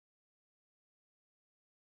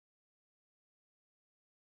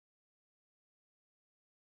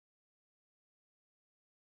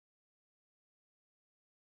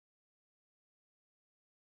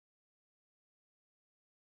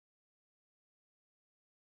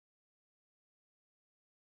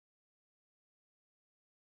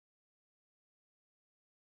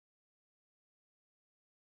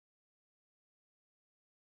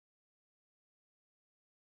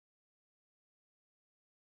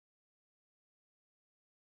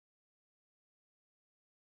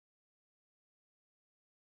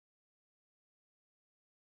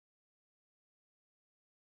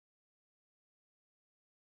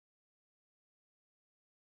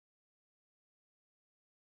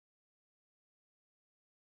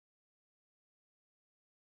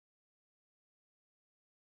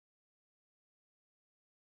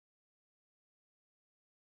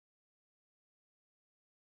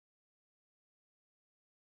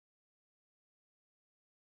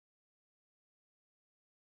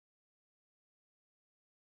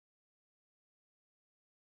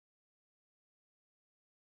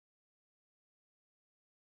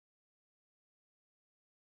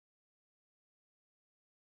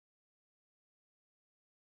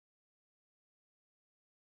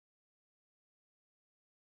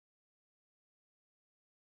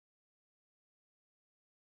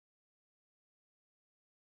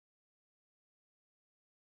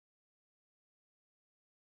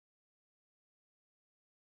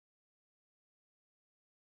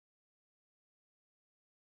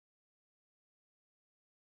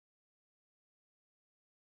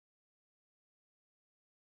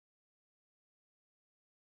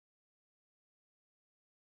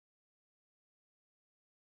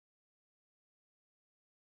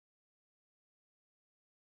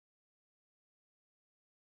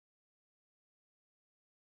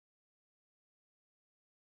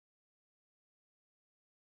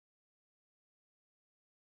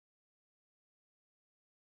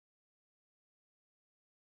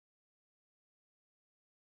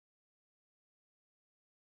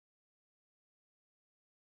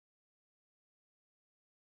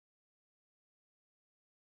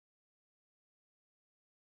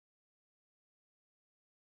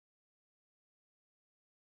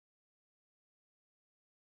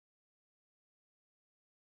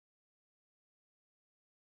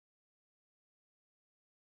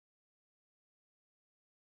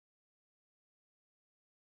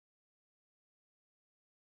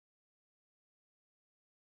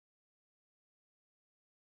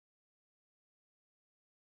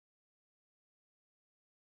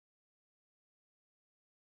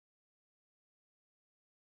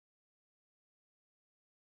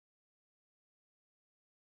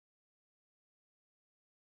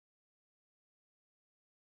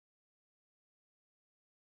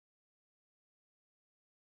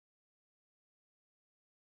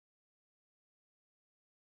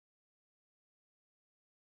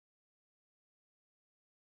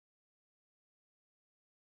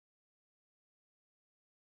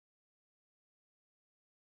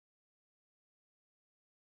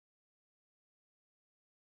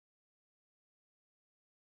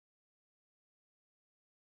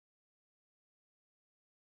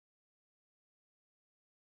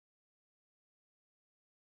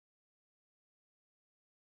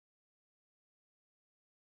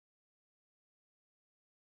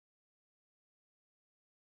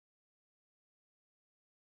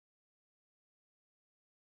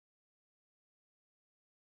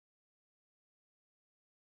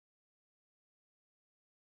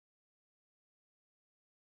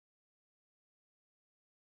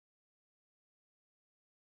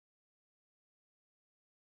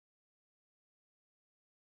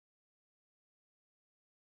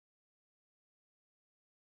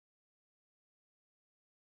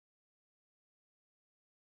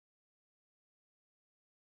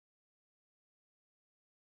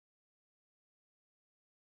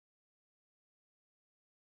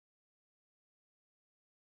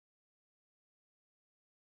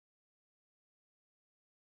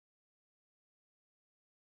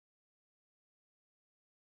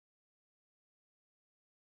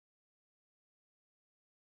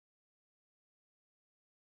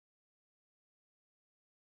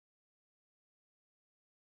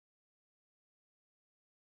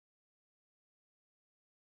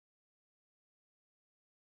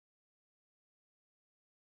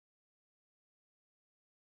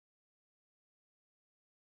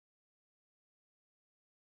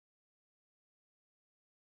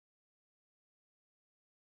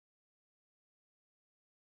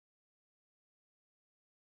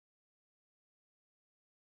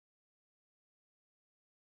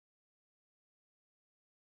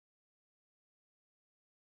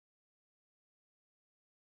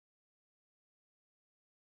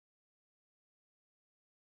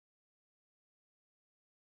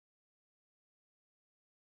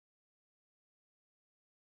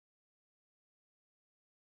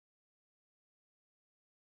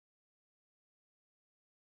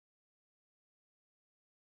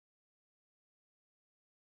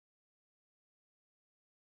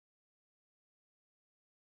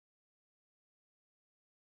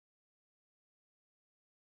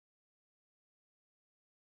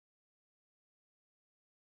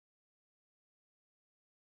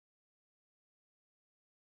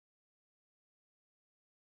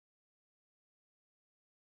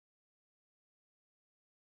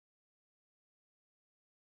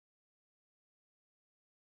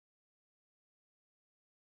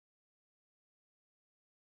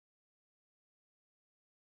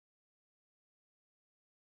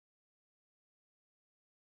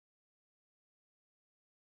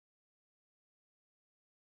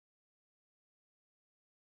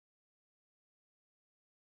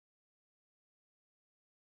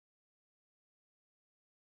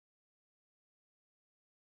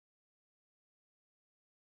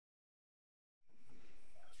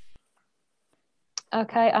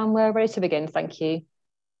Okay, and we're ready to begin. Thank you.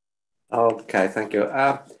 Okay, thank you.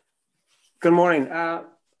 Good morning.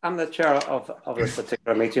 I'm the chair of this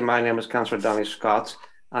particular meeting. My name is Councillor Danny Scott,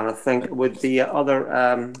 and I think would the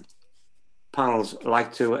other panels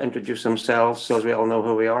like to introduce themselves so as we all know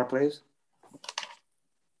who we are, please?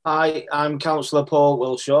 Hi, I'm Councillor Paul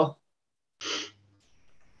Wilshaw.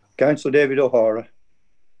 Councillor David O'Hara.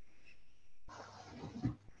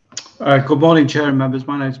 Good morning, Chair and members.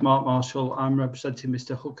 My name is Mark Marshall. I'm representing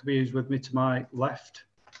Mr. Huckabee, who's with me to my left.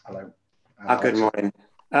 Hello. Good morning.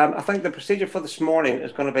 I think the procedure for this morning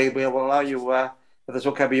is going to be, we will allow you, if it's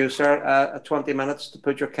okay with you, sir, 20 minutes to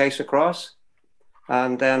put your case across.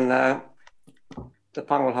 And then the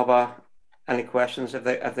panel will have any questions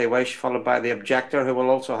if they wish, followed by the objector, who will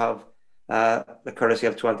also have the courtesy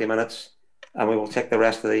of 20 minutes. And we will take the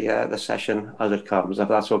rest of the session as it comes, if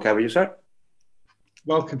that's okay with you, sir.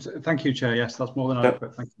 Welcome. Thank you, Chair. Yes, that's more than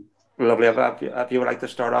adequate. Thank you. Lovely. If you would like to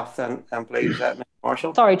start off, then please, Mr.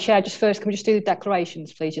 Marshall. Sorry, Chair. Just first, can we just do the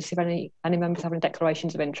declarations, please? Just see if any members have any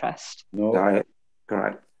declarations of interest. No. All right.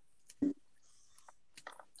 Correct.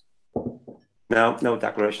 No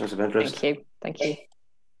declarations of interest. Thank you. Thank you.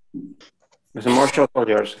 Mr. Marshall, all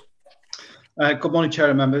yours. Good morning, Chair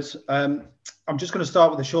and members. I'm just going to start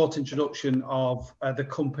with a short introduction of the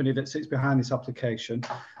company that sits behind this application.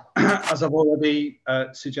 As I've already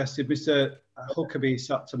suggested, Mr. Huckabee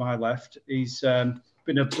sat to my left. He's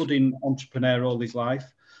been a budding entrepreneur all his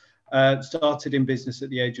life. Started in business at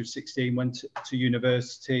the age of 16, went to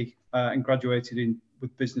university and graduated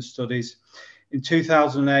with business studies. In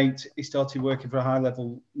 2008, he started working for a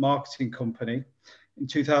high-level marketing company. In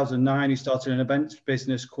 2009, he started an events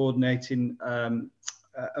business coordinating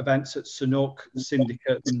events at Sanook,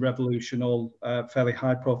 Syndicate and Revolution, all fairly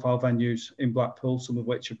high-profile venues in Blackpool, some of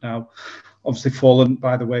which have now obviously fallen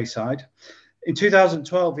by the wayside. In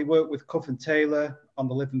 2012, he worked with Cuff and Taylor on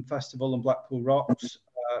the Living Festival and Blackpool Rocks,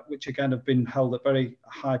 which again have been held at very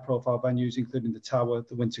high-profile venues, including the Tower,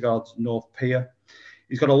 the Winter Gardens, North Pier.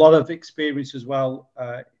 He's got a lot of experience as well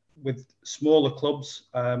with smaller clubs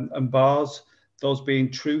and bars, those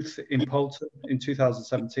being Truth in Poulton in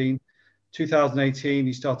 2017. 2018,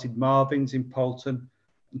 he started Marvin's in Poulton.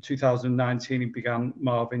 In 2019, he began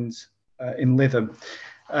Marvin's in Lytham.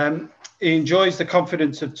 He enjoys the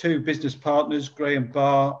confidence of two business partners, Graham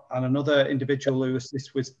Barr and another individual who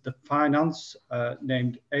assists with the finance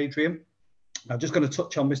named Adrian. I'm just going to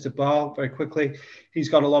touch on Mr. Barr very quickly. He's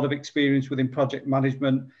got a lot of experience within project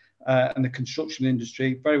management and the construction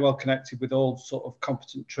industry, very well connected with all sort of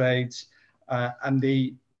competent trades. And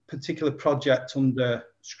the particular project under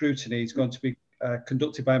scrutiny is going to be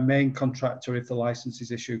conducted by a main contractor if the license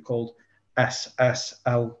is issued, called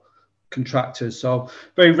SSL Contractors. So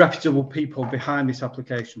very reputable people behind this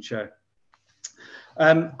application, Chair.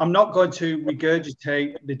 I'm not going to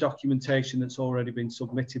regurgitate the documentation that's already been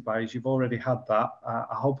submitted by us. You've already had that.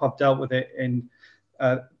 I hope I've dealt with it in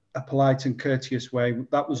a polite and courteous way.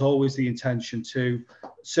 That was always the intention, to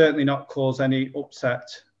certainly not cause any upset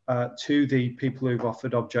to the people who've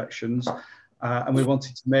offered objections. And we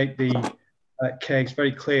wanted to make the case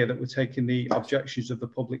very clear that we're taking the objections of the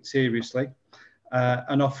public seriously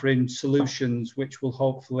and offering solutions which will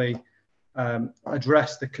hopefully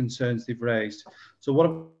address the concerns they've raised. So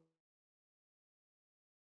what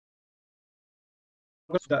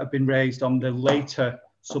that have been raised on the later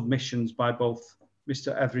submissions by both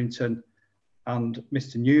Mr. Etherington and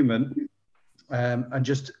Mr. Newman, and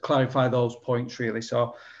just clarify those points really.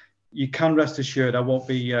 So you can rest assured I won't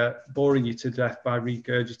be boring you to death by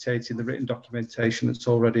regurgitating the written documentation that's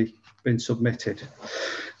already been submitted.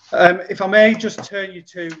 If I may just turn you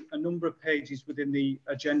to a number of pages within the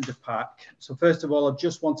agenda pack. So first of all, I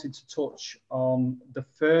just wanted to touch on the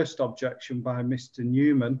first objection by Mr.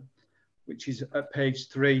 Newman, which is at page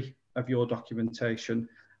 3 of your documentation.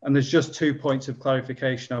 And there's just 2 points of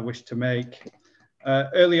clarification I wish to make.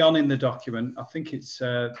 Early on in the document, I think it's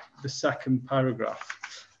the second paragraph,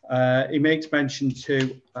 he makes mention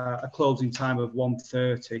to a closing time of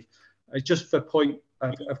 1:30. Just for point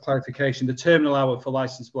of clarification, the terminal hour for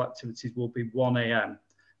licensable activities will be 1 a.m.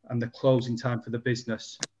 and the closing time for the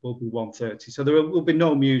business will be 1:30. So there will be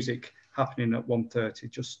no music happening at 1:30,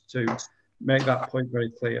 just to make that point very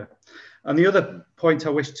clear. And the other point I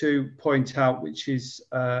wish to point out, which is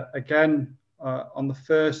again on the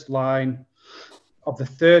first line of the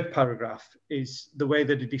third paragraph, is the way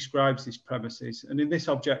that he describes his premises. And in this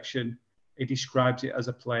objection, he describes it as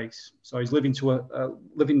a place. So he's living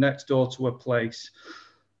next door to a place.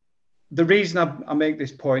 The reason I make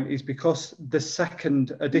this point is because the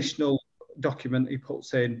second additional document he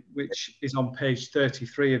puts in, which is on page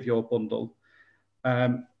 33 of your bundle,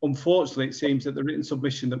 Unfortunately, it seems that the written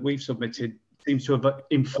submission that we've submitted seems to have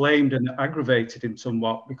inflamed and aggravated him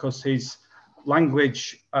somewhat, because his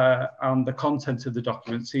language and the content of the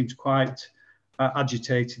document seems quite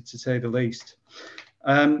agitated, to say the least.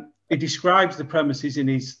 He describes the premises in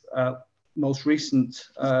his most recent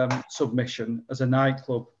submission as a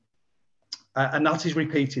nightclub, and that is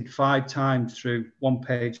repeated 5 times through one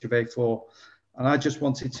page of A4. And I just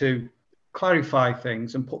wanted to clarify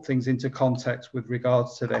things and put things into context with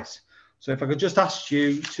regards to this. So if I could just ask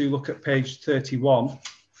you to look at page 31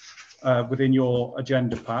 within your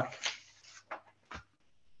agenda pack.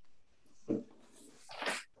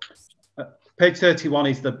 Page 31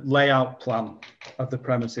 is the layout plan of the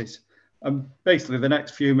premises. And basically the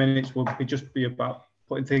next few minutes will just be about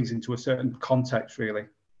putting things into a certain context, really.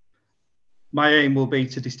 My aim will be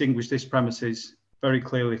to distinguish this premises very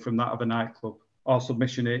clearly from that of a nightclub. Our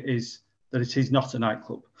submission is that it is not a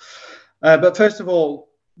nightclub. But first of all,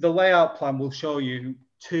 the layout plan will show you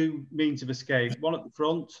 2 means of escape, one at the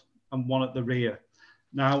front and one at the rear.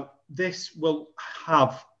 Now, this will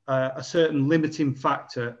have a certain limiting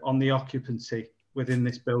factor on the occupancy within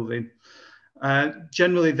this building.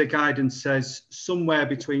 Generally, the guidance says somewhere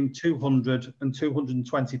between 200 and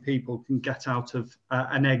 220 people can get out of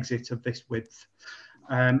an exit of this width.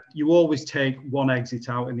 You always take one exit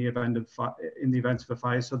out in the event of a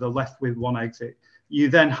fire, so they're left with one exit. You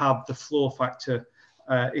then have the floor factor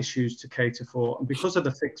issues to cater for, and because of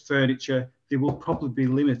the fixed furniture, they will probably be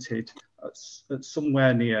limited at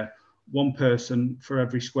somewhere near 1 person for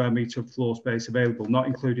every square metre of floor space available, not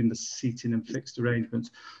including the seating and fixed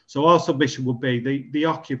arrangements. So our submission would be the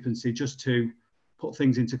occupancy, just to put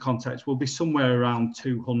things into context, will be somewhere around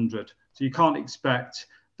 200. So you can't expect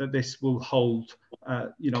that this will hold,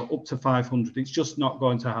 up to 500. It's just not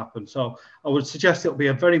going to happen. So I would suggest it'll be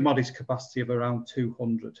a very modest capacity of around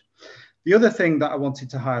 200. The other thing that I wanted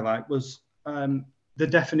to highlight was the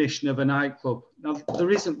definition of a nightclub. Now, there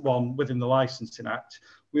isn't one within the Licensing Act.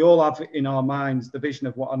 We all have in our minds the vision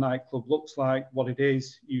of what a nightclub looks like, what it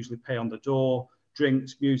is, usually pay on the door,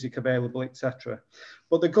 drinks, music available, etc.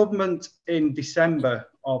 But the government in December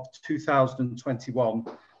of 2021,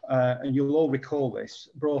 and you'll all recall this,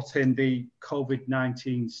 brought in the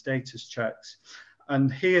COVID-19 status checks.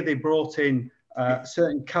 And here they brought in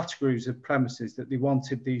certain categories of premises that they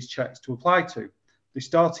wanted these checks to apply to. They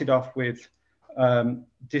started off with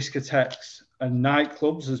discotheques and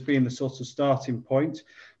nightclubs as being the sort of starting point,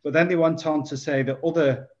 but then they went on to say that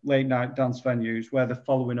other late night dance venues where the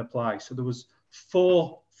following apply. So there was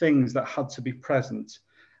 4 things that had to be present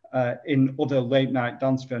in other late night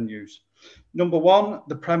dance venues. Number 1,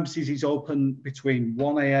 the premises is open between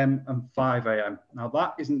 1 a.m. and 5 a.m. Now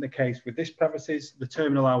that isn't the case with this premises. The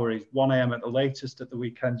terminal hour is 1 a.m. at the latest at the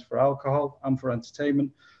weekends for alcohol and for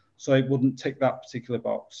entertainment, so it wouldn't tick that particular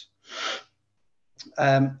box.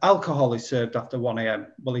 Alcohol is served after 1 a.m.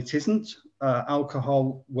 Well, it isn't.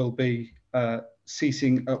 Alcohol will be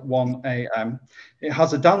ceasing at 1 a.m. It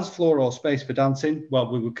has a dance floor or space for dancing.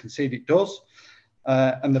 Well, we would concede it does.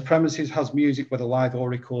 And the premises has music, whether live or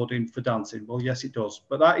recording, for dancing. Well, yes, it does.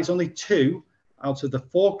 But that is only 2 out of the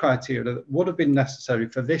 4 criteria that would have been necessary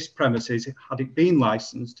for this premises had it been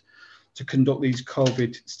licensed to conduct these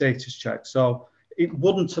COVID status checks. So it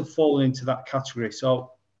wouldn't have fallen into that category.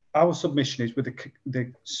 So our submission is with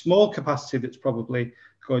the small capacity that's probably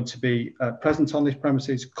going to be present on this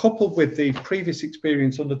premises, coupled with the previous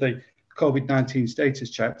experience under the COVID-19 status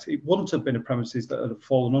checks, it wouldn't have been a premises that had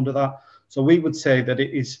fallen under that. So we would say that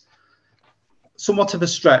it is somewhat of a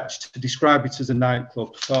stretch to describe it as a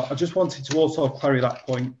nightclub. So I just wanted to also clarify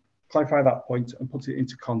that point and put it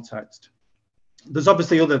into context. There's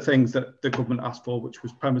obviously other things that the government asked for, which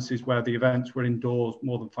was premises where the events were indoors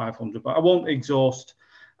more than 500, but I won't exhaust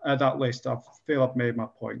that list. I feel I've made my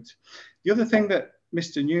point. The other thing that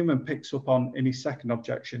Mr. Newman picks up on in his second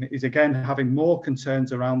objection is, again, having more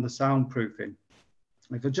concerns around the soundproofing.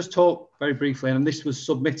 If I just talk very briefly, and this was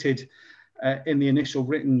submitted in the initial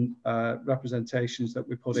written representations that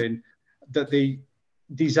we put in, that the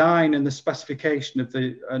design and the specification of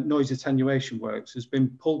the noise attenuation works has been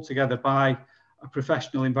pulled together by a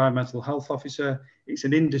professional environmental health officer. It's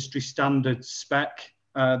an industry standard spec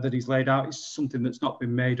that is laid out. It's something that's not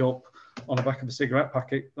been made up on the back of a cigarette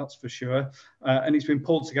packet, that's for sure. And it's been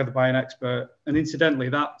pulled together by an expert. And incidentally,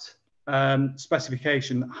 that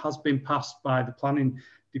specification has been passed by the planning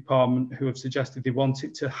department, who have suggested they want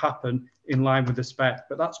it to happen in line with the spec,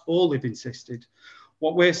 but that's all they've insisted.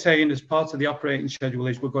 What we're saying as part of the operating schedule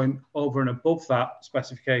is we're going over and above that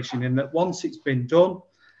specification, in that once it's been done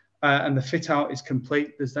and the fit out is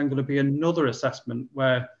complete, there's then going to be another assessment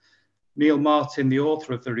where Neil Martin, the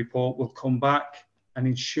author of the report, will come back and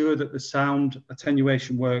ensure that the sound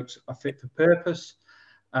attenuation works are fit for purpose,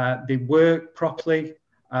 they work properly,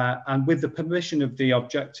 and with the permission of the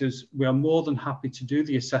objectors, we are more than happy to do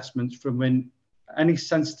the assessments from any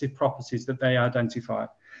sensitive properties that they identify.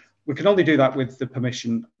 We can only do that with the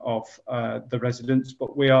permission of the residents,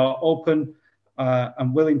 but we are open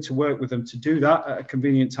and willing to work with them to do that at a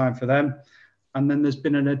convenient time for them. And then there's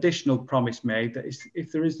been an additional promise made that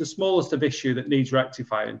if there is the smallest of issue that needs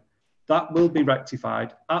rectifying, that will be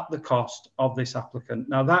rectified at the cost of this applicant.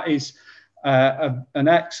 Now, that is an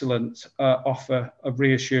excellent offer of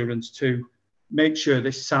reassurance to make sure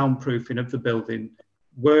this soundproofing of the building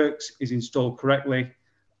works, is installed correctly,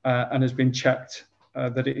 and has been checked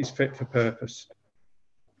that it is fit for purpose.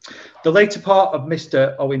 The later part of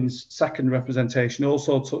Mr. Owen's second representation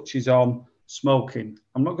also touches on smoking.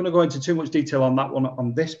 I'm not going to go into too much detail on that one,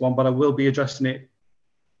 on this one, but I will be addressing it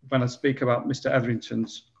when I speak about Mr.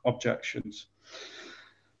 Etherington's objections.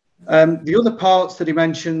 The other parts that he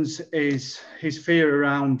mentions is his fear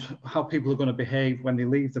around how people are going to behave when they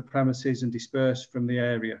leave the premises and disperse from the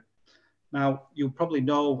area. Now, you'll probably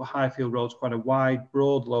know Highfield Road's quite a wide,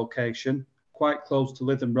 broad location, quite close to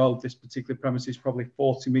Lytham Road. This particular premise is probably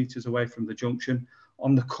 40 metres away from the junction.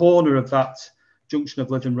 On the corner of that junction of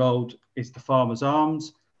Lytham Road is the Farmer's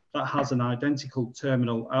Arms. That has an identical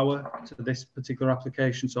terminal hour to this particular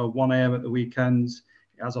application, so 1 AM at the weekends.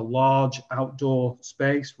 It has a large outdoor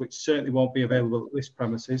space, which certainly won't be available at this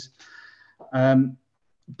premises.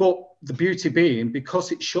 But the beauty being,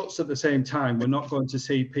 because it shuts at the same time, we're not going to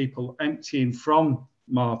see people emptying from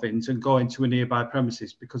Marvin's and going to a nearby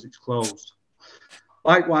premises because it's closed.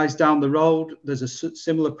 Likewise, down the road, there's a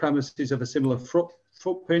similar premises of a similar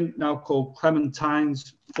footprint, now called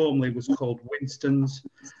Clementines, formerly was called Winston's.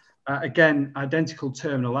 Again, identical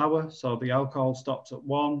terminal hour, so the alcohol stops at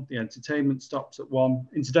 1, the entertainment stops at 1.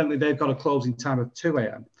 Incidentally, they've got a closing time of 2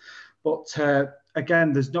 AM. But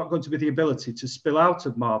again, there's not going to be the ability to spill out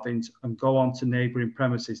of Marvin's and go on to neighbouring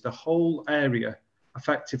premises. The whole area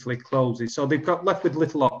effectively closes. So they've got left with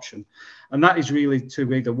little option. And that is really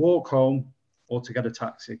to either walk home or to get a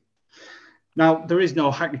taxi. Now, there is no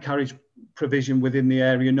Hackney carriage provision within the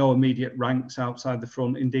area, no immediate ranks outside the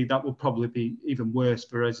front. Indeed, that would probably be even worse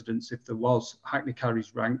for residents if there was Hackney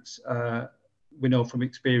carriage ranks. We know from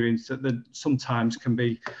experience that they sometimes can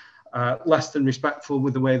be less than respectful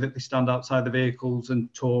with the way that they stand outside the vehicles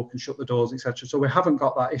and talk and shut the doors, etc. So we haven't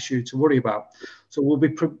got that issue to worry about. So we'll be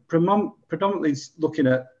predominantly looking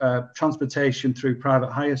at transportation through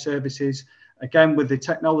private hire services. Again, with the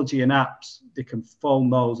technology and apps, they can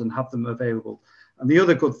phone those and have them available. And the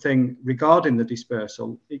other good thing regarding the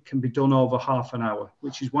dispersal, it can be done over half an hour,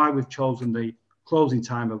 which is why we've chosen the closing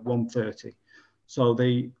time of 1:30. So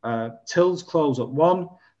the tills close at 1.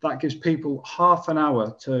 That gives people half an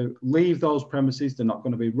hour to leave those premises. They're not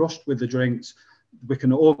going to be rushed with the drinks. We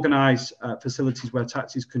can organise facilities where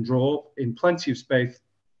taxis can draw in plenty of space,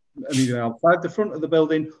 either outside the front of the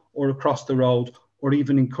building or across the road, or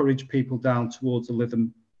even encourage people down towards the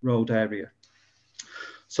Lytham Road area.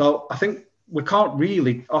 So I think we can't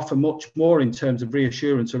really offer much more in terms of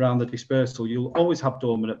reassurance around the dispersal. You'll always have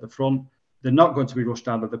doormen at the front. They're not going to be rushed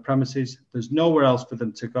out of the premises. There's nowhere else for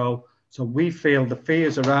them to go. So we feel the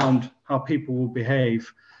fears around how people will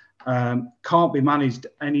behave can't be managed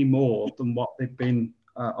any more than what they've been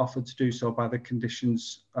offered to do so by the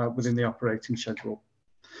conditions within the operating schedule.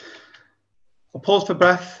 I'll pause for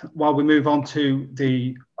breath while we move on to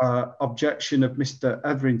the objection of Mr.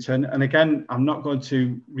 Etherington. And again, I'm not going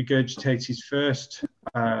to regurgitate his first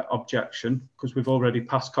objection because we've already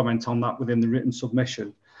passed comment on that within the written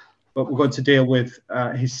submission. But we're going to deal with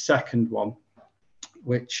his second one,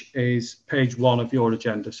 which is page 1 of your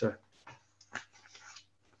agenda, sir.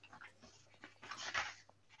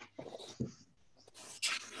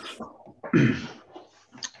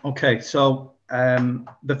 Okay, so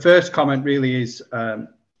the first comment really is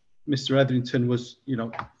Mr. Etherington was,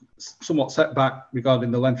 somewhat set back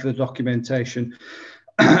regarding the length of the documentation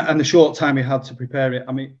and the short time he had to prepare it.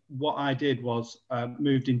 I mean, what I did was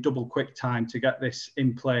moved in double quick time to get this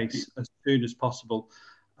in place as soon as possible.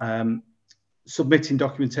 Submitting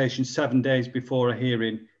documentation 7 days before a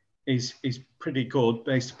hearing is pretty good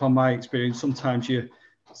based upon my experience. Sometimes you're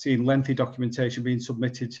seeing lengthy documentation being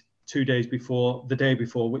submitted 2 days before, the day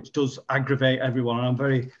before, which does aggravate everyone. And I'm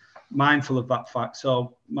very mindful of that fact.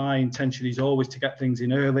 So my intention is always to get things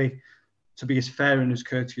in early, to be as fair and as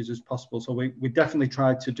courteous as possible. So we definitely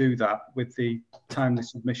tried to do that with the timely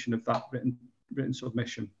submission of that written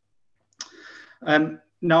submission.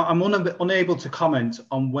 Now, I'm unable to comment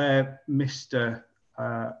on where Mr.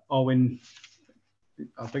 Owen,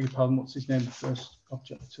 I beg your pardon, what's his name, the first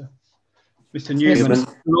objector? Mr. Newman,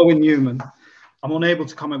 Rowan Newman. I'm unable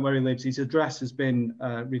to comment where he lives. His address has been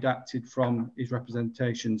redacted from his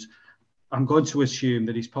representations. I'm going to assume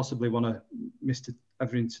that he's possibly one of Mr.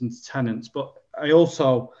 Etherington's tenants, but I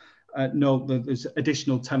also note that there's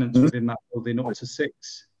additional tenants within that building, up to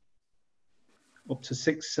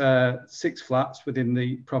six flats within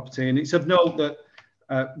the property. And it's of note that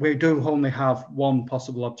we do only have one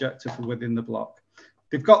possible objector for within the block.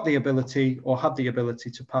 They've got the ability, or had the ability,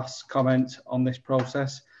 to pass comment on this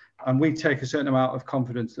process, and we take a certain amount of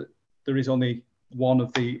confidence that there is only one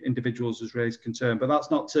of the individuals has raised concern. But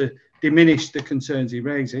that's not to diminish the concerns he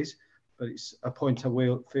raises, but it's a point I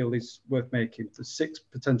will feel is worth making. There's 6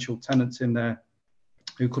 potential tenants in there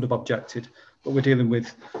who could have objected, but we're dealing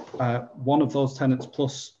with one of those tenants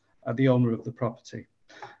plus the owner of the property.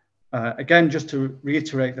 Again, just to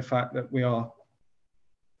reiterate the fact that we are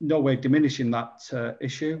no way diminishing that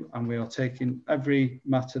issue, and we are taking every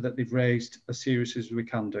matter that they've raised as seriously as we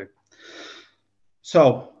can do.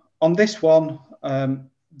 So on this one,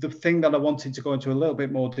 the thing that I wanted to go into a little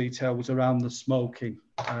bit more detail was around the smoking.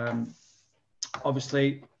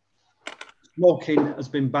 Obviously, smoking has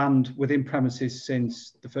been banned within premises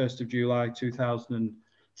since the 1st of July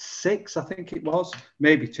 2006, I think it was,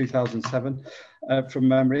 maybe 2007 from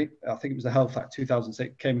memory. I think it was the Health Act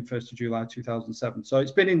 2006, came in 1st of July 2007. So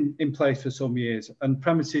it's been in place for some years, and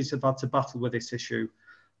premises have had to battle with this issue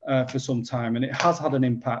for some time, and it has had an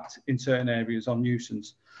impact in certain areas on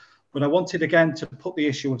nuisance. But I wanted again to put the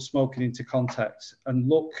issue of smoking into context and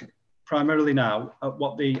look primarily now at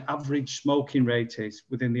what the average smoking rate is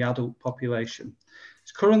within the adult population.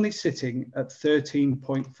 It's currently sitting at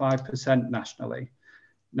 13.5% nationally.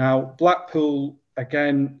 Now, Blackpool,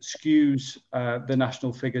 again, skews the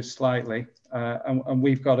national figures slightly, and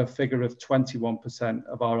we've got a figure of 21%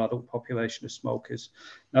 of our adult population of smokers.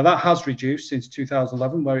 Now, that has reduced since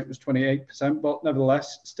 2011, where it was 28%, but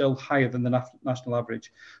nevertheless, still higher than the national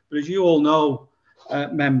average. But as you all know,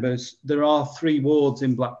 members, there are 3 wards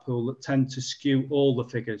in Blackpool that tend to skew all the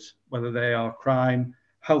figures, whether they are crime,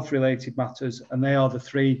 health-related matters, and they are the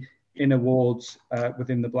 3 inner wards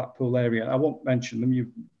within the Blackpool area. I won't mention them, you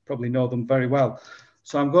probably know them very well.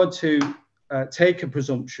 So I'm going to take a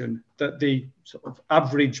presumption that the sort of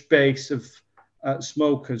average base of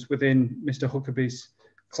smokers within Mr. Huckabee's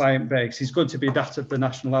client base is going to be that of the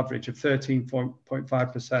national average of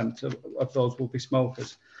 13.5% of those will be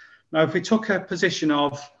smokers. Now, if we took a position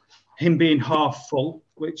of him being half full,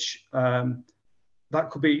 which that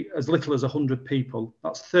could be as little as 100 people,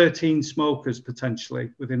 that's 13 smokers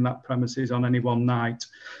potentially within that premises on any one night.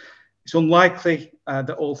 It's unlikely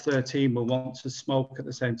that all 13 will want to smoke at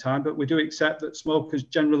the same time, but we do accept that smokers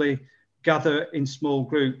generally gather in small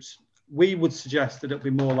groups. We would suggest that it'll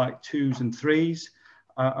be more like 2s and 3s,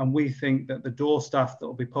 and we think that the door staff that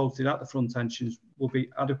will be posted at the front entrance will be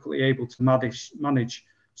adequately able to manage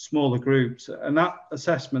smaller groups, and that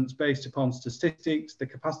assessment's based upon statistics, the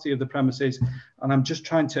capacity of the premises, and I'm just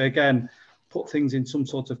trying to again put things in some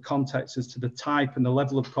sort of context as to the type and the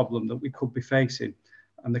level of problem that we could be facing,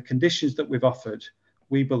 and the conditions that we've offered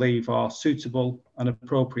we believe are suitable and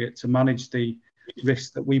appropriate to manage the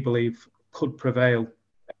risks that we believe could prevail.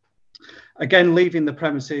 Again, leaving the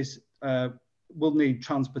premises will need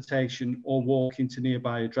transportation or walking to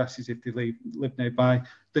nearby addresses if they live nearby.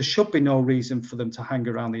 There should be no reason for them to hang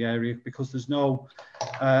around the area because there's no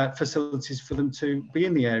facilities for them to be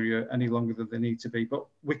in the area any longer than they need to be. But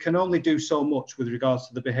we can only do so much with regards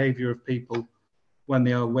to the behaviour of people when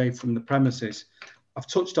they are away from the premises. I've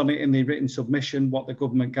touched on it in the written submission, what the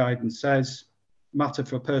government guidance says, matter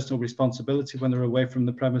for personal responsibility when they're away from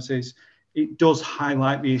the premises. It does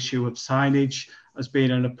highlight the issue of signage as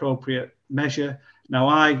being an appropriate measure. Now,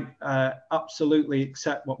 I absolutely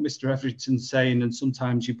accept what Mr. Etherington's saying, and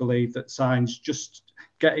sometimes you believe that signs just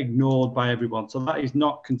get ignored by everyone. So that is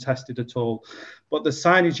not contested at all. But the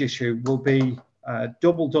signage issue will be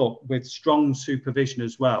doubled up with strong supervision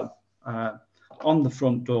as well on the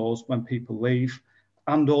front doors when people leave,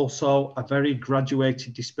 and also a very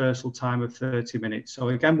graduated dispersal time of 30 minutes. So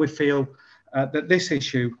again, we feel that this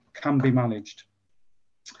issue can be managed.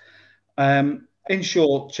 In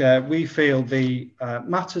short, Chair, we feel the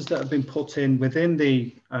matters that have been put in within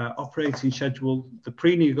the operating schedule, the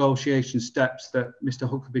pre-negotiation steps that Mr.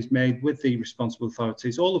 Huckabee's made with the responsible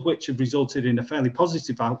authorities, all of which have resulted in a fairly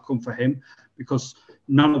positive outcome for him because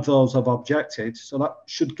none of those have objected. So that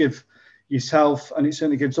should give yourself, and it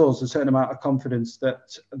certainly gives us, a certain amount of confidence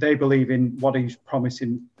that they believe in what he's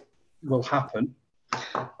promising will happen.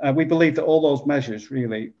 We believe that all those measures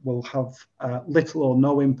really will have little or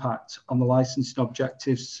no impact on the licensing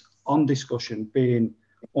objectives on discussion being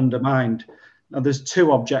undermined. Now, there's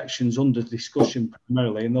two objections under discussion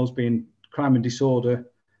primarily, and those being crime and disorder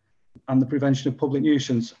and the prevention of public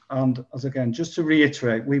nuisance. And as again, just to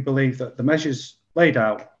reiterate, we believe that the measures laid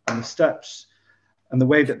out and the steps and the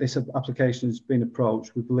way that this application has been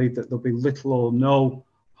approached, we believe that there'll be little or no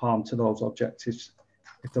harm to those objectives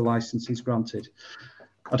if the licence is granted.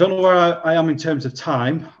 I don't know where I am in terms of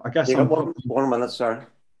time. I guess I'm probably, 1 minute, sir.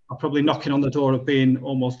 I'm probably knocking on the door of being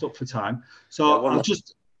almost up for time. So yeah,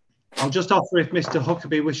 I'll just offer if Mr.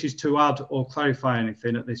 Huckerby wishes to add or clarify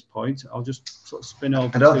anything at this point. I'll just sort of spin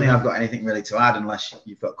over. I don't think I've got anything really to add unless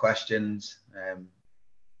you've got questions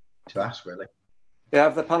to ask, really. Yeah,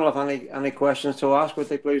 if the panel have any questions to ask, would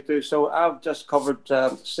they please do so? I've just covered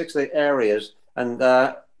 6 of the areas, and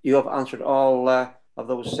you have answered all of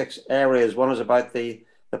those 6 areas. One is about the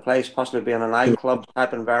place possibly being a nightclub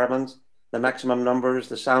type environment, the maximum numbers,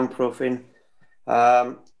 the soundproofing,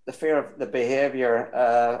 the fear of the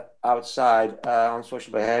behaviour outside,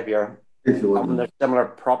 unsocial behaviour. There's similar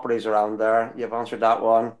properties around there. You've answered that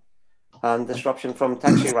one. And disruption from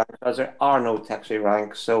taxi ranks, as there are no taxi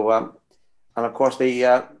ranks. So, and of course,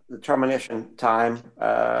 the termination time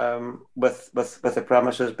with the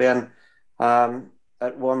premises being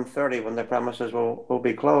at 1:30 when the premises will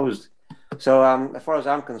be closed. So, as far as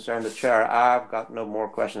I'm concerned, the chair, I've got no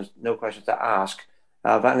questions to ask.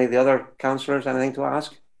 Have any of the other councillors anything to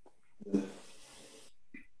ask?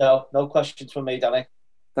 No questions from me, Danny.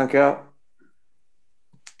 Thank you.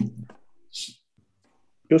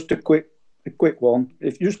 Just a quick one.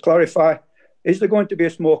 If you just clarify, is there going to be a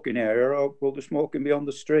smoking area, or will the smoking be on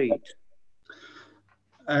the street?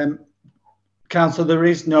 Councillor, there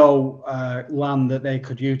is no land that they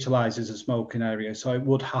could utilise as a smoking area, so it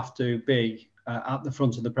would have to be at the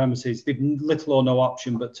front of the premises. They've little or no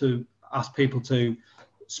option but to ask people to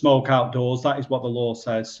smoke outdoors. That is what the law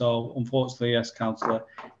says. So, unfortunately, yes, Councillor,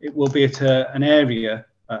 it will be at an area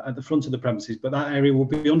at the front of the premises, but that area will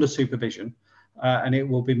be under supervision. And it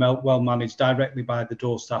will be well managed directly by the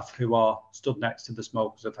door staff who are stood next to the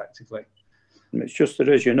smokers effectively. It's just that,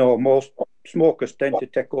 as you know, most smokers tend to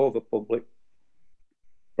take over public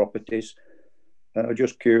properties. I'm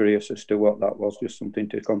just curious as to what that was, just something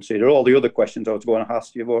to consider. All the other questions I was going to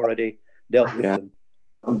ask, you've already dealt with them.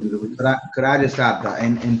 Could I just add that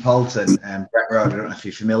in Poulton, Brett Road, I don't know if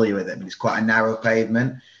you're familiar with it, but it's quite a narrow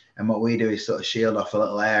pavement. And what we do is sort of shield off a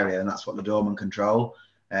little area, and that's what the doormen control.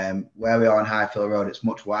 Where we are on Highfield Road, it's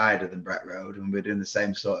much wider than Brett Road, and we're doing the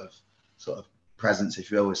same sort of presence, if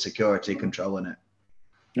you will, with security controlling it.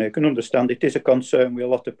 You can understand it is a concern with a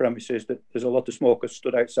lot of premises that there's a lot of smokers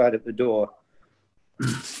stood outside at the door.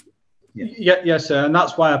 Yes, sir, and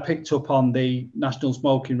that's why I picked up on the national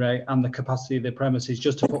smoking rate and the capacity of the premises,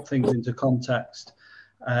 just to put things into context.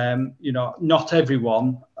 Not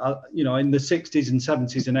everyone, in the 60s and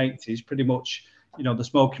 70s and 80s, pretty much, the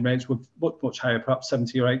smoking rates were much higher, perhaps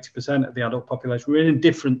 70 or 80% of the adult population. We're in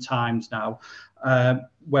different times now,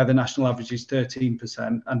 where the national average is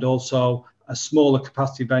 13%, and also a smaller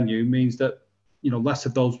capacity venue means that, less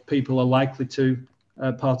of those people are likely to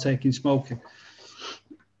partake in smoking.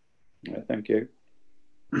 Yeah, thank you.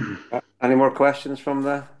 Any more questions from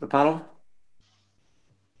the panel?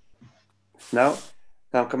 No?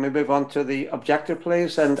 Now, can we move on to the objector,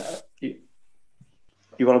 please? And you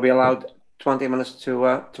want to be allowed 20 minutes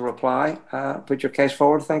to reply. Put your case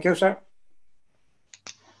forward. Thank you, sir.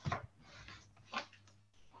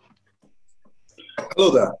 Hello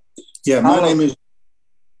there. Yeah, my name is...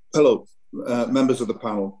 Hello, members of the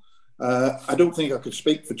panel. I don't think I could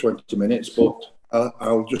speak for 20 minutes, but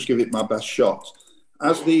I'll just give it my best shot.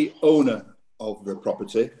 As the owner of the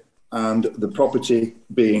property, and the property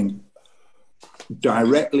being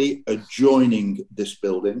directly adjoining this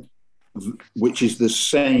building, which is the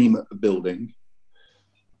same building,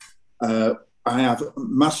 I have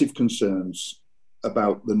massive concerns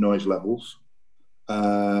about the noise levels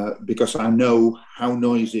because I know how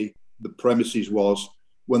noisy the premises was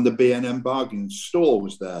when the B&M bargain store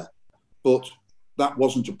was there. But that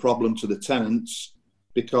wasn't a problem to the tenants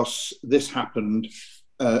because this happened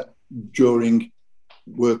during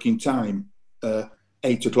working time,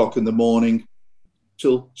 8 o'clock in the morning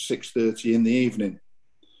till 6:30 in the evening.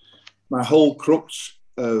 My whole crux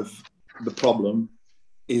of the problem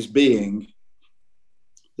is being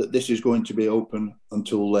that this is going to be open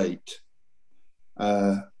until late.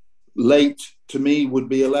 Late to me would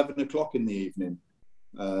be 11 o'clock in the evening,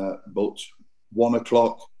 but 1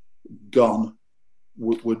 o'clock gone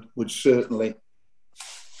would certainly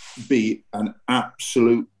be an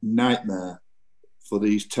absolute nightmare for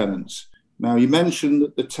these tenants. Now, you mentioned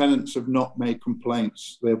that the tenants have not made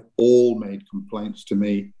complaints. They've all made complaints to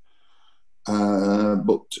me.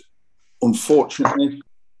 But unfortunately,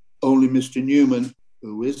 only Mr. Newman,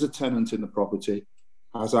 who is a tenant in the property,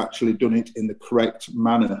 has actually done it in the correct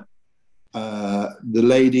manner. The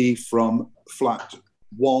lady from flat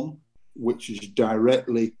 1, which is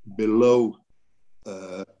directly below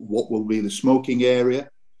what will be the smoking area,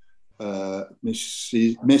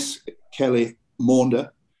 Miss Kelly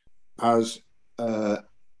Maunder, has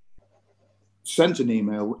sent an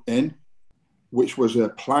email in, which was a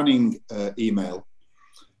planning email,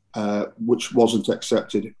 which wasn't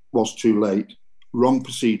accepted, was too late, wrong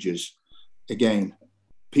procedures. Again,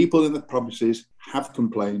 people in the properties have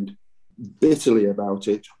complained bitterly about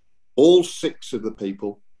it, all 6 of the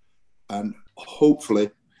people, and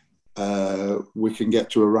hopefully we can get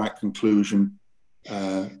to a right conclusion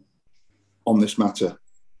on this matter.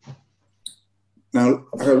 Now,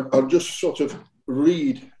 I'll just sort of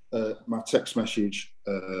read my text message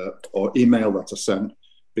or email that I sent,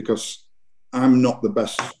 because I'm not the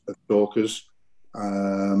best at talkers,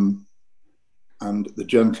 and the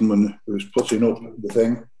gentleman who's putting up the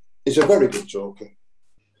thing is a very good talker.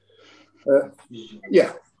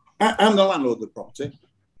 Yeah, I'm the landlord of the property,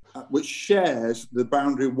 which shares the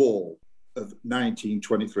boundary wall of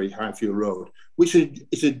 1923 Highfield Road, which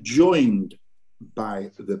is adjoined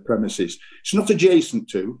by the premises. It's not adjacent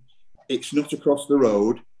to, it's not across the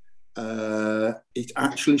road. It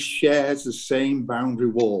actually shares the same boundary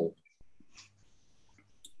wall.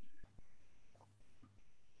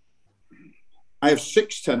 I have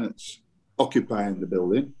 6 tenants occupying the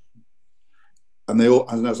building, and they all,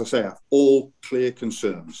 and as I say, have all clear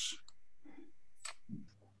concerns.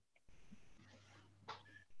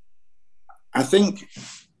 I think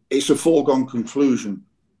it's a foregone conclusion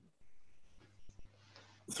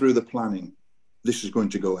through the planning this is going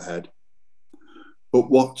to go ahead. But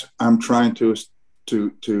what I'm trying to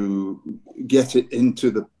get it into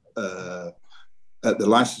the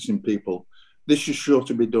licensing people, this is sure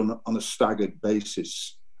to be done on a staggered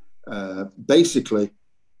basis. Basically,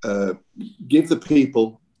 give the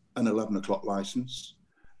people an 11 o'clock license,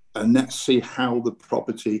 and let's see how the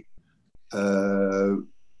property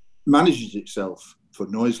manages itself for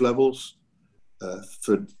noise levels,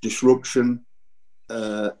 for disruption,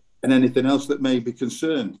 and anything else that may be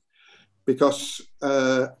concerned. Because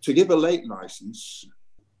to give a late license,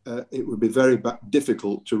 it would be very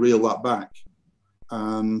difficult to reel that back.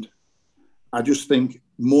 And I just think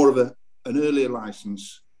more of an earlier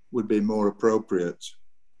license would be more appropriate.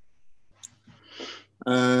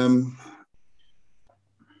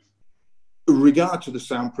 Regard to the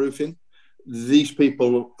soundproofing, these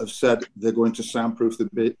people have said they're going to soundproof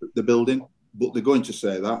the building, but they're going to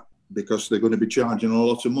say that because they're going to be charging a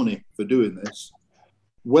lot of money for doing this.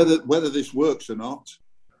 Whether this works or not,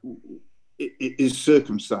 it is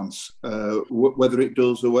circumstance, whether it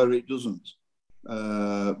does or whether it doesn't.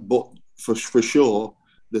 But for sure,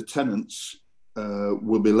 the tenants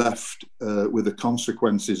will be left with the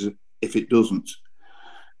consequences if it doesn't.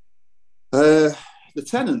 The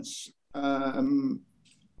tenants,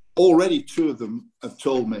 already 2 of them have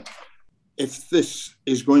told me if this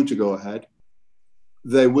is going to go ahead,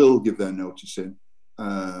 they will give their notice in.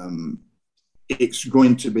 It's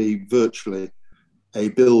going to be virtually a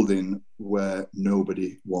building where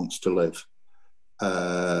nobody wants to live.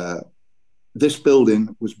 This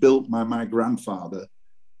building was built by my grandfather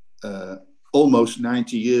almost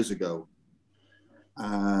 90 years ago.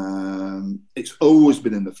 It's always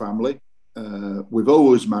been in the family. We've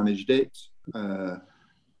always managed it.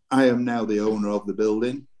 I am now the owner of the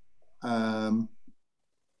building. And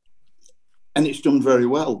it's done very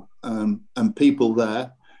well. And people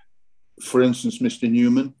there, for instance, Mr.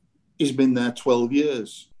 Newman, he's been there 12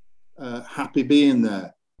 years, happy being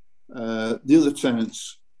there. The other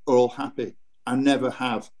tenants are all happy. I never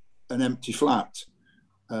have an empty flat.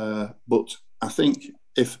 But I think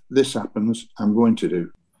if this happens, I'm going to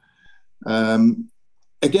do.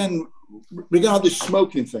 Again, regarding this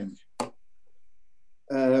smoking thing,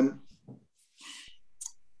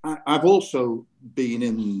 I've also been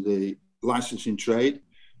in the licensing trade,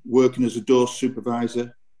 working as a door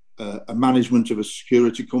supervisor, a management of a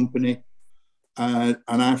security company, and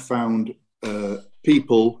I found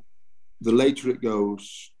people, the later it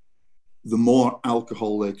goes, the more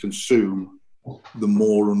alcohol they consume, the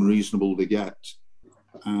more unreasonable they get.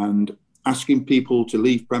 And asking people to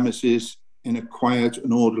leave premises in a quiet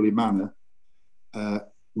and orderly manner,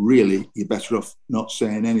 really, you're better off not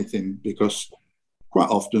saying anything, because quite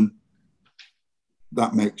often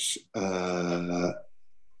that makes a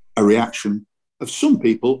reaction of some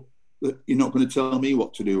people that you're not going to tell me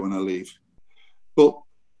what to do when I leave. But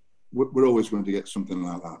we're always going to get something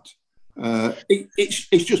like that.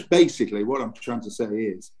 It's just basically what I'm trying to say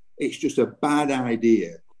is it's just a bad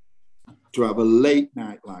idea to have a late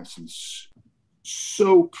night license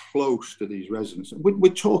so close to these residents.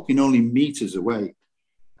 We're talking only meters away,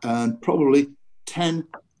 and probably 10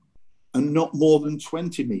 and not more than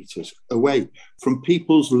 20 meters away from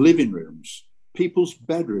people's living rooms, people's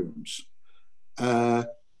bedrooms.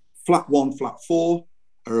 Flat 1, flat 4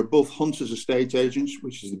 are above Hunter's Estate Agents,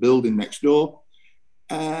 which is the building next door.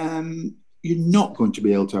 You're not going to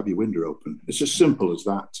be able to have your window open. It's as simple as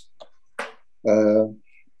that.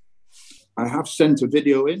 I have sent a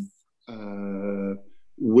video in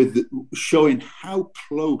showing how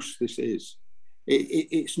close this is.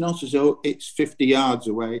 It's not as though it's 50 yards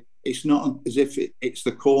away. It's not as if it's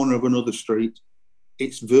the corner of another street.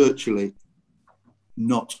 It's virtually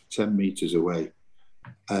not 10 meters away.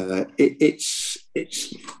 It's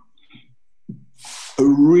a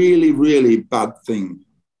really, really bad thing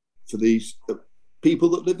for these people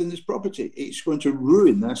that live in this property. It's going to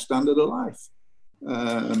ruin their standard of life.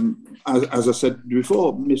 As I said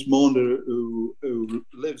before, Miss Maunder, who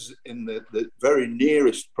lives in the very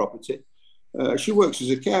nearest property, she works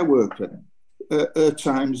as a care worker. Her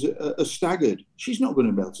times are staggered. She's not going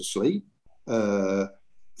to be able to sleep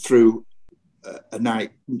through a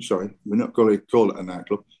night. Sorry, we're not going to call it a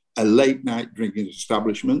nightclub. A late night drinking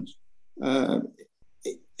establishment. I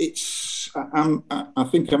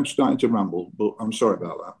think I'm starting to ramble, but I'm sorry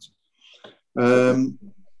about that.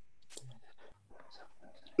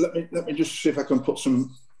 Let me just see if I can put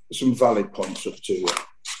some valid points up to you.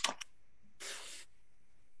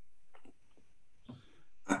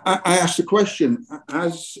 I asked the question,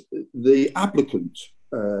 has the applicant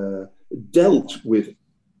dealt with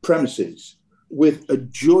premises with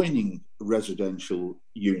adjoining residential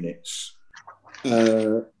units?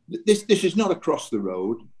 This is not across the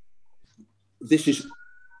road. This is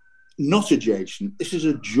not adjacent. This is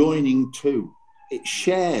adjoining to. It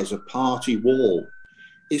shares a party wall.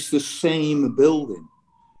 It's the same building.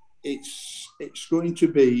 It's going to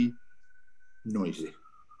be noisy.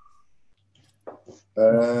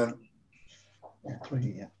 I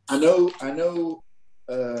know.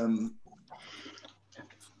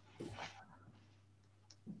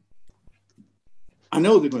 I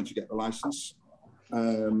know they're going to get the license,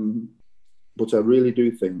 but I really do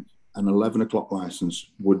think an 11 o'clock license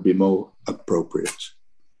would be more appropriate.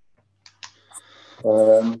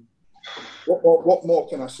 What more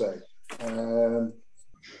can I say?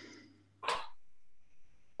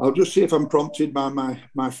 I'll just see if I'm prompted by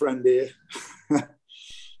my friend here.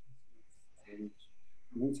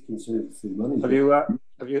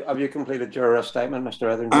 Have you completed your statement,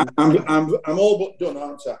 Mr. Etherington? I'm all but done,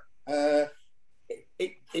 aren't I?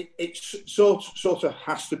 It sort of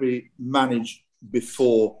has to be managed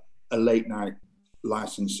before a late night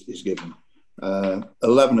license is given.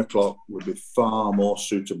 11 o'clock would be far more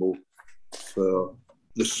suitable for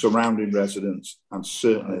the surrounding residents and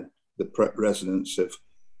certainly the residents of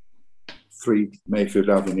 3 Mayfield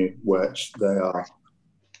Avenue, where they are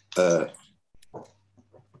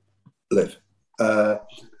live.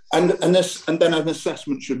 And then an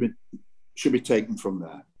assessment should be taken from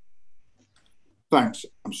there. Thanks.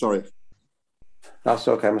 I'm sorry. That's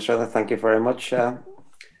okay, Mr. Etherington. Thank you very much for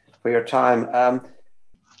your time.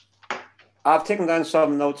 I've taken down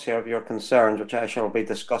some notes here of your concerns, which I shall be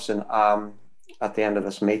discussing at the end of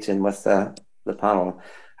this meeting with the panel.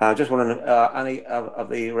 I just wondering, any of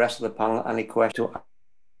the rest of the panel, any questions to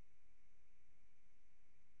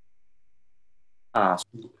ask?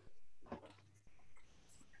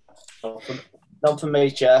 Not for me,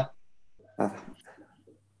 Chair.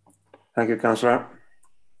 Thank you, Councillor.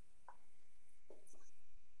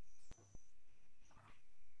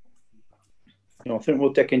 No, I think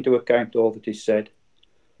we'll take into account all that is said.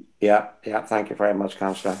 Yeah, thank you very much,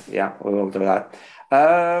 Councillor. Yeah, we will do that.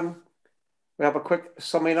 We have a quick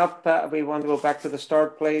summing up. We want to go back to the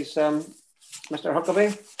start, please. Mr.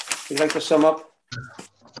 Huckabee, would you like to sum up?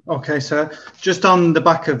 Okay, sir. Just on the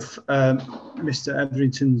back of Mr.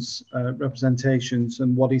 Etherington's representations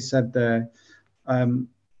and what he said there,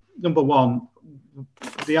 number one,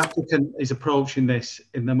 the applicant is approaching this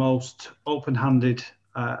in the most open-handed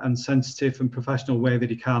and sensitive and professional way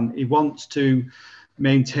that he can. He wants to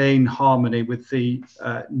maintain harmony with the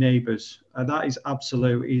neighbours. That is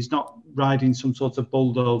absolute. He's not riding some sort of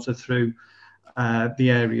bulldozer through the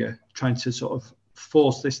area, trying to sort of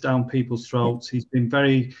force this down people's throats. He's been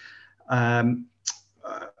very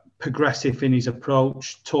progressive in his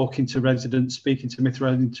approach, talking to residents, speaking to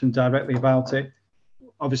Mr. Etherington directly about it.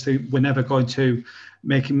 Obviously, we're never going to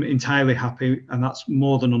make him entirely happy, and that's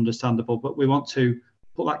more than understandable, but we want to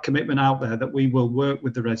put that commitment out there that we will work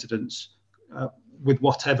with the residents with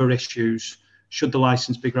whatever issues should the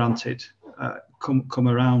licence be granted, come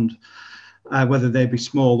around, whether they be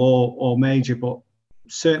small or major. But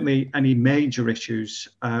certainly any major issues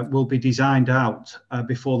will be designed out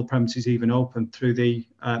before the premises even open through the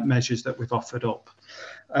measures that we've offered up.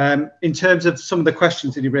 In terms of some of the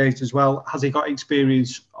questions that he raised as well, has he got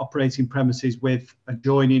experience operating premises with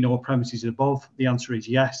adjoining or premises above? The answer is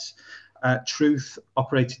yes. Truth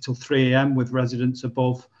operated till 3 AM with residents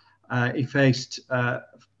above. He faced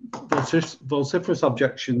vociferous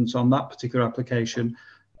objections on that particular application,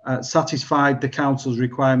 satisfied the council's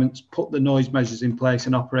requirements, put the noise measures in place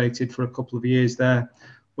and operated for a couple of years there,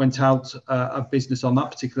 went out of business on that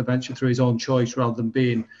particular venture through his own choice rather than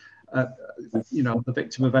being the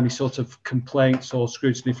victim of any sort of complaints or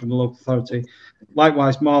scrutiny from the local authority.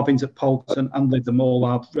 Likewise, Marvin's at Polton and Lytham all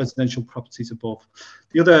are residential properties above.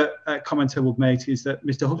 The other comment I would make is that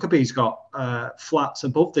Mr. Huckabee's got flats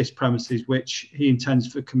above this premises, which he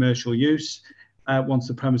intends for commercial use once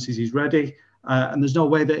the premises is ready. And there's no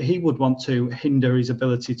way that he would want to hinder his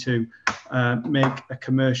ability to make a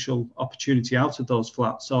commercial opportunity out of those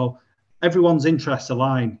flats. So everyone's interests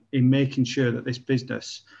align in making sure that this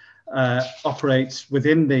business operates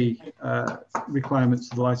within the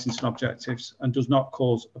requirements of the licensing objectives and does not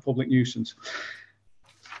cause a public nuisance.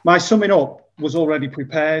 My summing up was already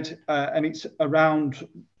prepared, and it's around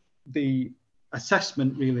the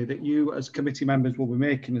assessment really that you as committee members will be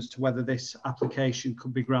making as to whether this application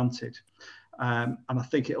could be granted. And I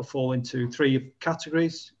think it'll fall into 3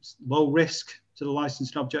 categories: low risk to the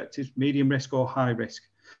licensing objectives, medium risk or high risk.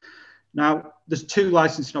 Now, there's 2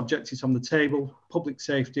 licensing objectives on the table: public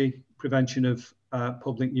safety, prevention of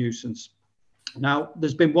public nuisance. Now,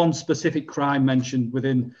 there's been one specific crime mentioned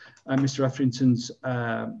within Mr. Etherington's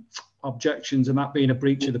objections, and that being a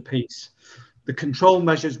breach of the peace. The control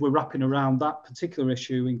measures we're wrapping around that particular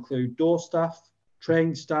issue include door staff,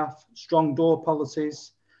 trained staff, strong door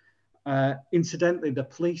policies. Incidentally, the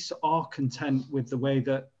police are content with the way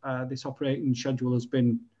that this operating schedule has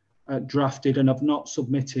been drafted and have not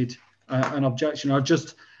submitted an objection. I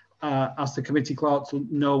just asked the committee clerk to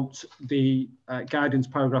note the guidance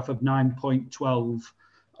paragraph of 9.12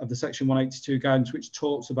 of the section 182 guidance, which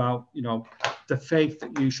talks about, the faith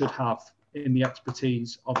that you should have in the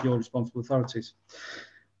expertise of your responsible authorities.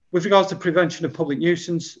 With regards to prevention of public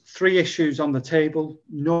nuisance, 3 issues on the table: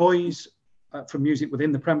 noise from music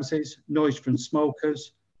within the premises, noise from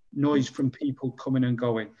smokers, noise from people coming and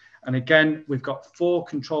going. And again, we've got 4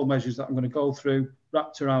 control measures that I'm going to go through,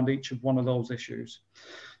 wrapped around each of one of those issues.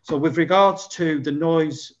 So with regards to the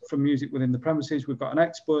noise from music within the premises, we've got an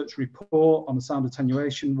expert's report on the sound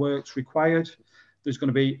attenuation works required. There's going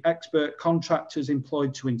to be expert contractors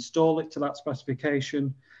employed to install it to that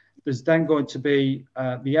specification. There's then going to be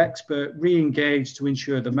the expert re-engaged to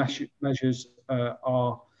ensure the measures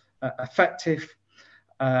are effective.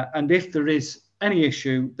 And if there is any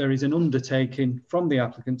issue, there is an undertaking from the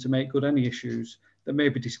applicant to make good any issues that may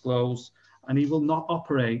be disclosed, and he will not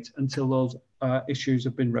operate until those issues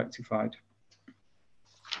have been rectified.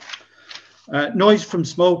 Noise from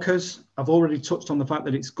smokers, I've already touched on the fact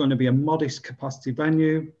that it's going to be a modest capacity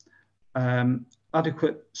venue.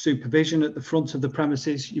 Adequate supervision at the front of the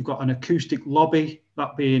premises. You've got an acoustic lobby,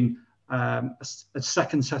 that being a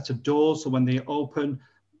second set of doors, so when they open,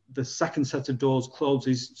 the second set of doors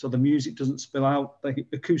closes so the music doesn't spill out. The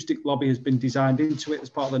acoustic lobby has been designed into it as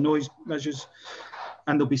part of the noise measures,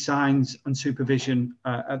 and there'll be signs and supervision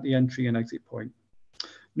at the entry and exit point.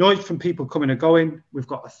 Noise from people coming and going, we've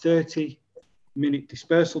got a 30-minute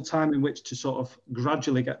dispersal time in which to sort of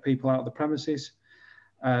gradually get people out of the premises.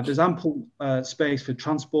 There's ample space for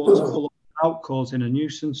transport to pull out, causing a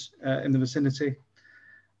nuisance in the vicinity.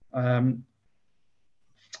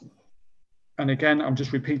 And again, I'm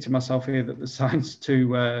just repeating myself here that the signs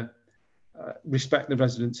to respect the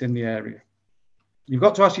residents in the area. You've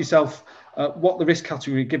got to ask yourself what the risk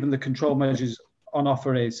category, given the control measures on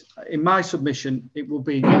offer, is. In my submission, it will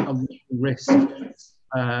be a risk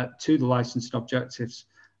to the licensing objectives,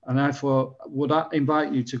 and therefore would I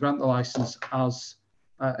invite you to grant the licence as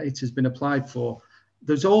it has been applied for.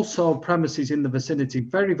 There's also premises in the vicinity,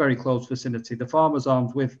 very, very close vicinity, the Farmers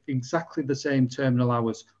Arms, with exactly the same terminal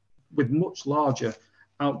hours, with much larger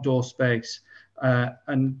outdoor space.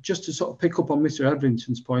 And just to sort of pick up on Mr.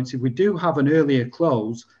 Etherington's points, if we do have an earlier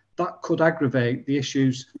close, that could aggravate the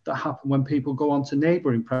issues that happen when people go on to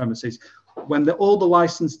neighbouring premises. When all the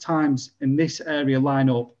licence times in this area line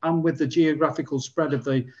up, and with the geographical spread of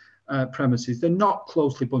the premises, they're not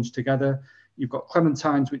closely bunched together. You've got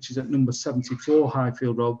Clementines, which is at number 74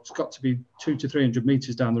 Highfield Road. It's got to be 200 to 300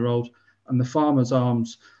 metres down the road, and the Farmers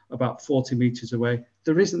Arms about 40 metres away.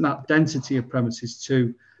 There isn't that density of premises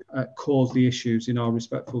to caused the issues in our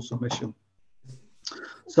respectful submission.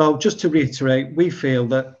 So just to reiterate, we feel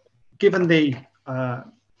that given the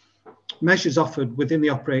measures offered within the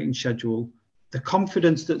operating schedule, the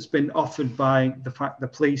confidence that's been offered by the fact the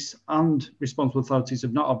police and responsible authorities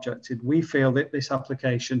have not objected, we feel that this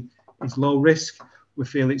application is low risk. We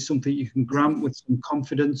feel it's something you can grant with some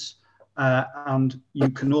confidence, and you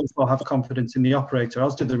can also have confidence in the operator,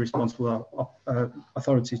 as do the responsible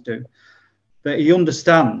authorities do. But he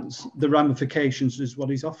understands the ramifications is what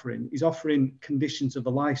he's offering. He's offering conditions of a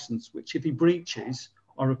license, which if he breaches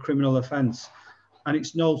are a criminal offence. And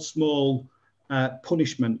it's no small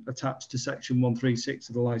punishment attached to Section 136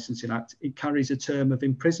 of the Licensing Act. It carries a term of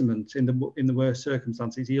imprisonment in the worst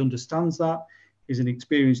circumstances. He understands that. He's an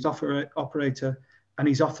experienced operator, and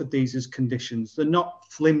he's offered these as conditions. They're not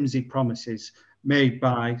flimsy promises made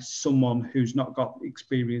by someone who's not got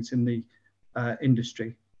experience in the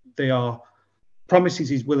industry. They are promises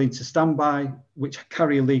he's willing to stand by, which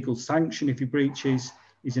carry a legal sanction if he breaches.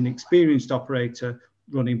 He's an experienced operator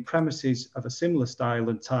running premises of a similar style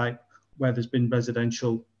and type where there's been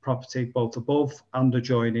residential property both above and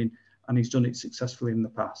adjoining, and he's done it successfully in the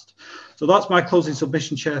past. So that's my closing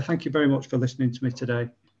submission, Chair. Thank you very much for listening to me today.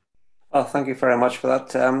 Oh, thank you very much for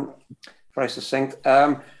that. Very succinct.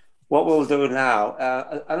 What we'll do now,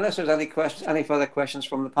 unless there's any further questions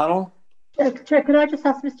from the panel. Chair, could I just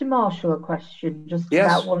ask Mr. Marshall a question just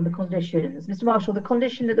about one of the conditions? Mr. Marshall, the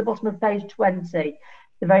condition at the bottom of page 20,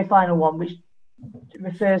 the very final one, which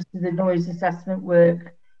refers to the noise assessment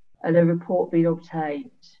work and a report being obtained.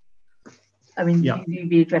 I mean, you'd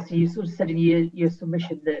be addressing, you sort of said in your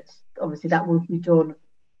submission that obviously that will be done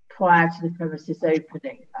prior to the premises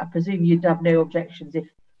opening. I presume you'd have no objections if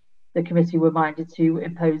the committee were minded to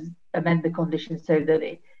amend the conditions so that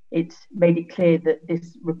it made it clear that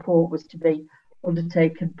this report was to be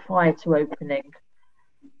undertaken prior to opening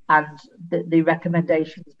and that the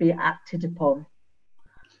recommendations be acted upon.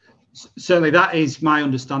 Certainly, that is my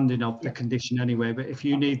understanding of the condition anyway, but if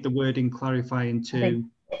you need the wording clarifying to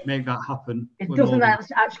make that happen. It doesn't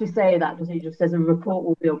actually say that, does it? It just says a report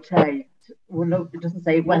will be obtained. Well, no, it doesn't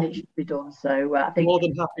say when it should be done. So I think... More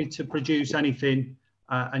than happy to produce anything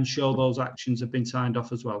and show those actions have been signed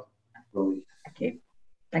off as well. Thank you.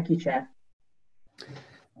 Thank you, Chair.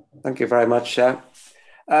 Thank you very much, Chair.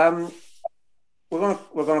 We're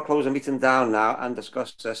going to close the meeting down now and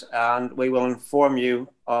discuss this, and we will inform you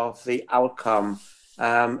of the outcome.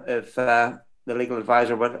 If the legal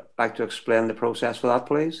advisor would like to explain the process for that,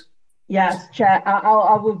 please. Yes, Chair.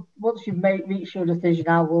 I will. Once you've reached your decision,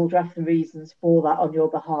 I will draft the reasons for that on your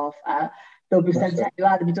behalf. They'll be sent out. It'll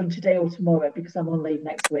either be done today or tomorrow because I'm on leave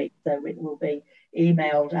next week, so it will be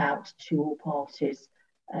emailed out to all parties.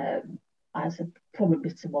 I said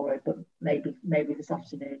probably tomorrow, but maybe this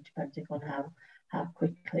afternoon, depending on how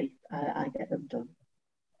quickly I get them done.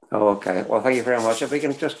 Oh, okay. Well, thank you very much. If we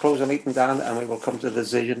can just close the meeting down and we will come to the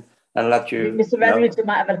decision and let you... Mr. Redridge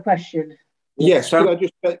might have a question. Yes, could I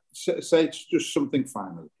just say just something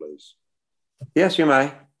final, please? Yes, you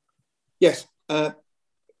may. Yes.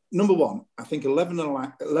 Number one, I think 11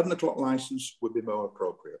 o'clock licence would be more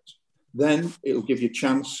appropriate. Then it'll give you a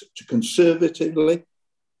chance to conservatively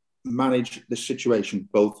manage the situation,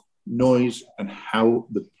 both noise and how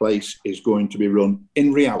the place is going to be run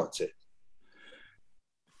in reality.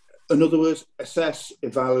 In other words, assess,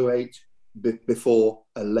 evaluate before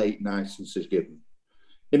a late licence is given.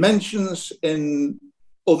 It mentions in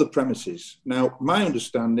other premises. Now, my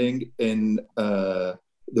understanding in the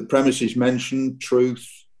premises mentioned, Truth,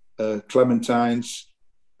 Clementines,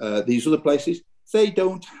 these other places, they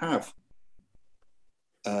don't have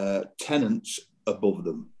tenants above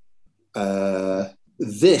them.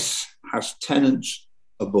 This has tenants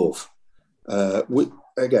above.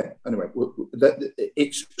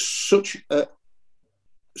 It's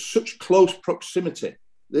such close proximity.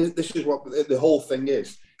 This is what the whole thing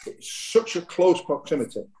is. It's such a close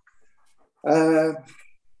proximity.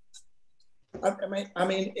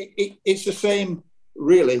 It's the same,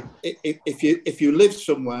 really. If you live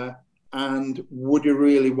somewhere, and would you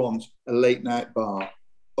really want a late night bar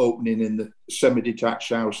opening in the semi-detached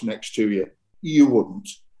house next to you? You wouldn't.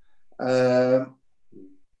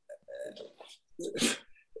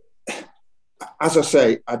 As I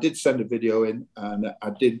say, I did send a video in, and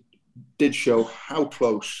I did show how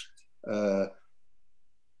close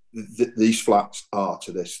these flats are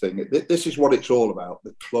to this thing. This is what it's all about,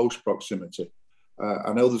 the close proximity.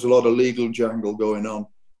 I know there's a lot of legal jangle going on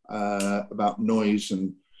about noise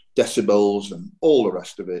and decibels and all the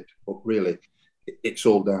rest of it, but really, it's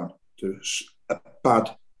all down to a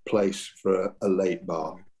bad place for a late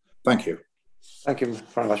bar. Thank you. Thank you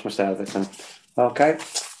very much, Mr. Atherton. Okay.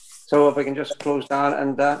 So if we can just close down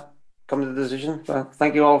and come to the decision.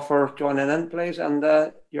 Thank you all for joining in, please, and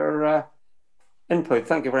your input.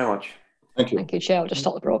 Thank you very much. Thank you. Thank you, Chair. I'll just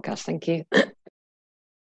stop the broadcast. Thank you.